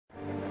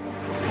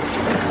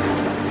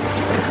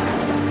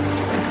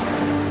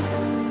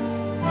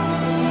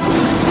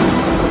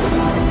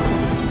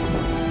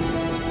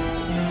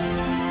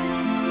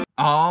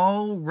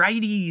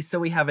Alrighty, so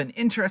we have an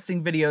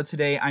interesting video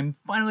today. I'm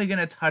finally going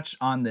to touch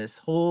on this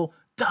whole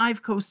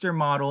dive coaster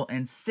model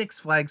and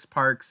Six Flags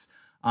parks,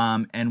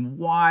 and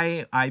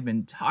why I've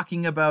been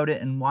talking about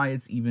it and why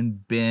it's even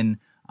been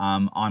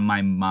on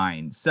my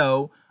mind.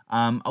 So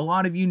a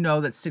lot of you know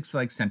that Six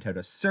Flags sent out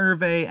a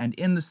survey, and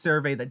in the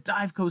survey, the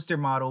dive coaster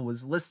model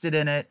was listed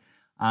in it,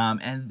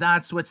 and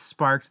that's what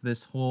sparked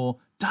this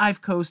whole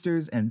dive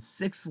coasters and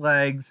Six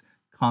Flags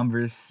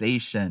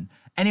conversation.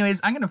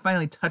 Anyways, I'm going to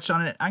finally touch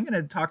on it. I'm going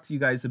to talk to you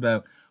guys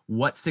about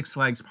what Six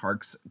Flags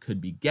parks could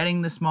be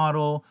getting this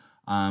model,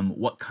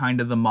 what kind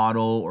of the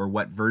model or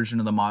what version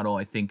of the model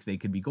I think they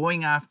could be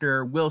going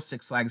after. Will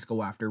Six Flags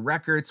go after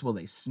records? Will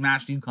they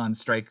smash Yukon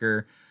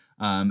Striker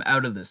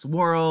out of this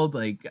world?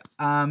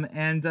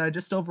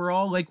 Just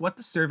overall, like what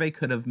the survey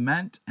could have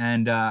meant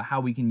and how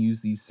we can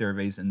use these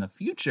surveys in the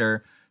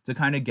future to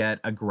kind of get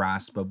a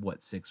grasp of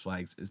what Six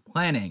Flags is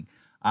planning.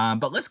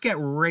 But let's get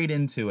right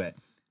into it.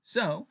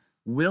 So,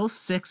 will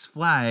Six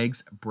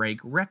Flags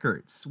break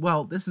records?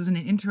 Well, this is an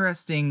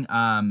interesting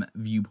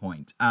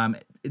viewpoint.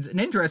 It's an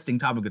interesting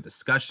topic of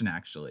discussion,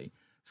 actually.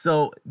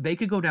 So they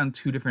could go down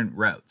two different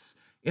routes.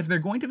 If they're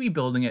going to be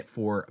building it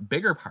for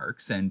bigger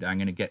parks, and I'm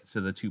going to get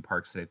to the two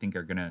parks that I think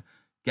are going to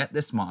get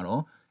this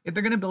model, if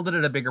they're going to build it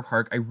at a bigger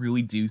park, I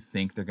really do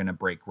think they're going to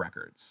break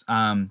records.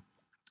 I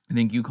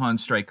think Yukon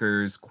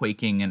Striker's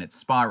quaking in its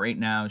spot right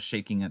now,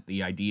 shaking at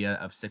the idea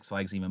of Six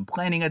Flags even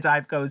planning a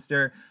dive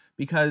coaster.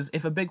 Because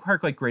if a big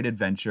park like Great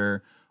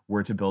Adventure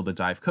were to build a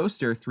dive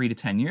coaster 3 to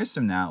 10 years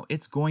from now,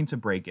 it's going to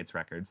break its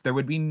records. There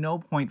would be no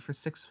point for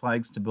Six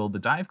Flags to build a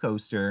dive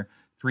coaster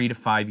 3 to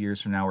 5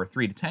 years from now or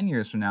 3 to 10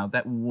 years from now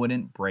that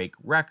wouldn't break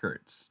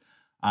records.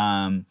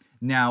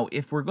 Now,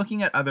 if we're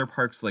looking at other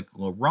parks like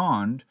La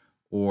Ronde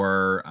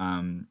or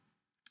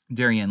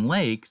Darien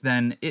Lake,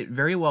 then it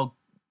very well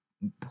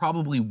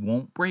probably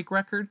won't break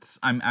records.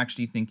 I'm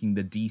actually thinking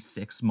the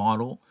D6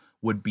 model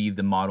would be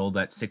the model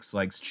that Six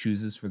Flags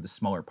chooses for the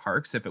smaller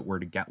parks if it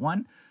were to get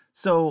one.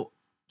 So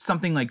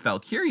something like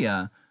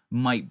Valkyria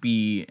might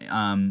be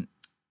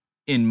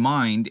in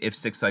mind if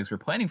Six Flags were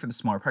planning for the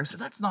smaller parks,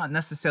 but that's not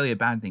necessarily a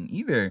bad thing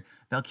either.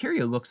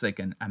 Valkyria looks like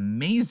an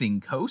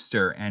amazing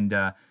coaster and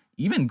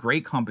even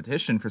great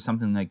competition for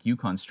something like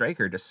Yukon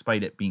Striker,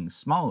 despite it being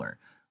smaller.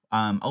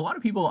 A lot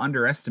of people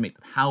underestimate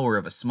the power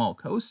of a small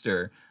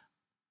coaster.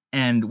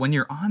 And when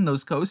you're on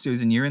those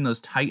coasters and you're in those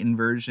Titan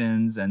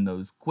versions and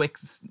those quick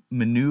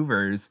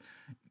maneuvers,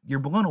 you're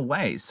blown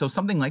away. So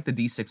something like the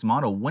D6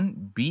 model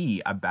wouldn't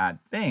be a bad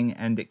thing,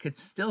 and it could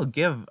still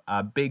give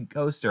a big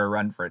coaster a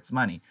run for its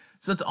money.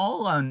 So it's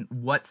all on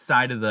what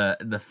side of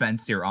the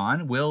fence you're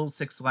on. Will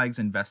Six Flags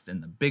invest in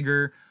the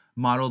bigger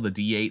model, the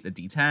D8, the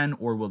D10,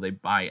 or will they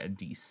buy a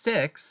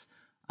D6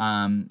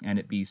 and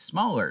it be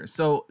smaller?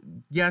 So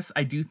yes,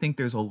 I do think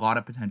there's a lot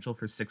of potential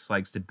for Six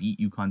Flags to beat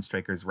Yukon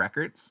Striker's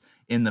records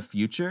in the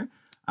future.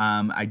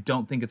 I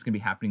don't think it's going to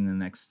be happening in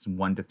the next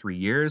 1 to 3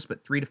 years,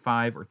 but 3 to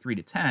 5 or 3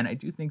 to 10, I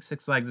do think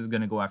Six Flags is going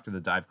to go after the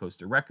dive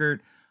coaster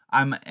record.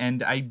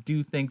 And I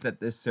do think that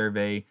this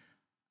survey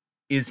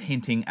is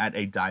hinting at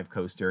a dive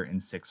coaster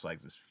in Six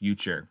Flags'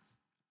 future.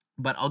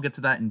 But I'll get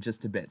to that in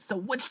just a bit. So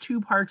which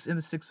two parks in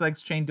the Six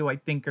Flags chain do I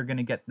think are going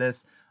to get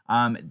this?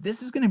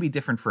 This is going to be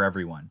different for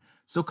everyone.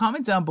 So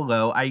comment down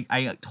below.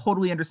 I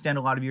totally understand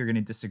a lot of you are going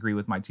to disagree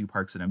with my two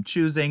parks that I'm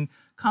choosing.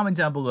 Comment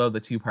down below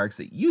the two parks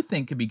that you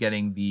think could be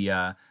getting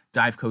the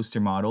dive coaster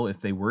model if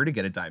they were to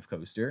get a dive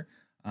coaster.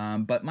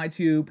 But my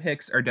two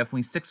picks are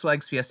definitely Six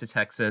Flags Fiesta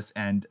Texas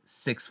and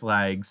Six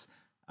Flags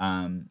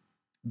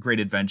Great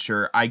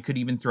Adventure. I could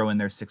even throw in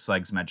there Six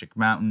Flags Magic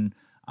Mountain.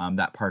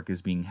 That park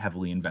is being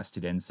heavily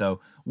invested in. So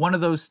one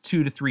of those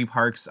 2 to 3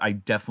 parks I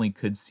definitely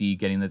could see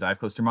getting the dive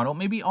coaster model,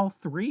 maybe all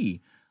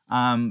three.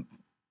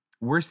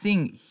 We're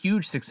seeing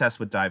huge success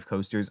with dive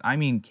coasters. I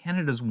mean,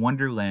 Canada's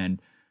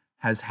Wonderland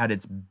has had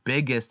its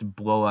biggest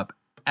blow up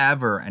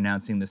ever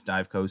announcing this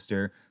dive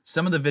coaster.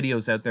 Some of the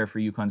videos out there for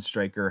Yukon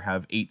Striker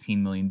have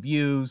 18 million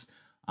views,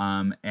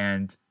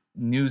 and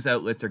news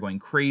outlets are going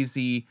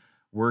crazy.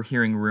 We're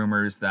hearing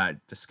rumors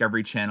that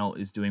Discovery Channel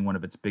is doing one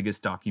of its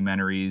biggest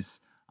documentaries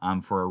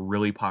for a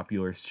really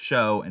popular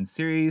show and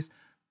series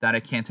that I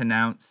can't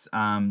announce.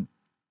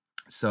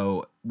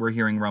 So we're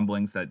hearing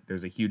rumblings that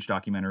there's a huge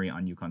documentary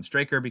on Yukon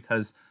Striker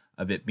because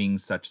of it being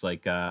such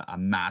like a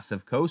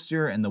massive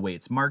coaster and the way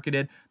it's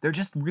marketed. They're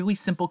just really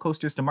simple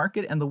coasters to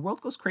market and the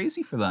world goes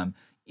crazy for them.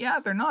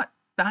 Yeah, they're not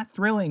that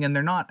thrilling and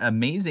they're not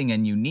amazing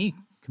and unique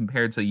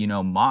compared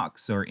to,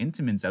 Mox or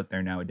Intamins out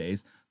there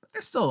nowadays, but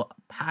they're still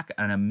pack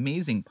an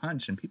amazing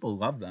punch and people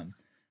love them.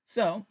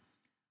 So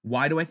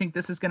why do I think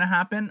this is going to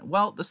happen?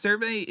 Well, the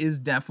survey is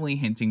definitely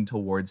hinting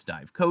towards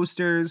dive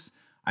coasters.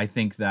 I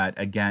think that,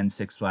 again,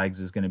 Six Flags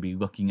is going to be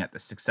looking at the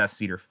success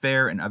Cedar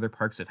Fair and other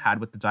parks have had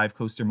with the dive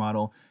coaster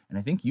model. And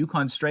I think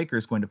Yukon Striker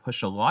is going to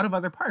push a lot of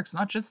other parks,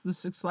 not just the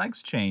Six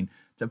Flags chain,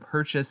 to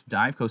purchase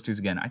dive coasters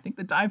again. I think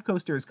the dive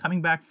coaster is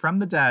coming back from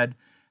the dead,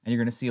 and you're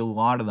going to see a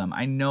lot of them.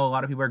 I know a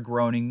lot of people are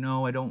groaning,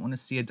 no, I don't want to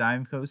see a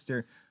dive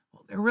coaster.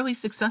 Well, they're really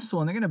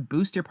successful, and they're going to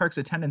boost your park's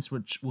attendance,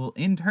 which will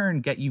in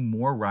turn get you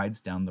more rides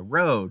down the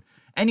road.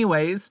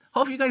 Anyways,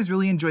 hope you guys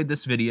really enjoyed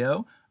this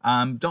video.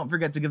 Don't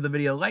forget to give the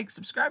video a like,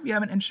 subscribe if you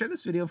haven't, and share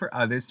this video for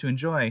others to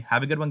enjoy.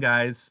 Have a good one,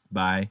 guys.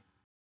 Bye.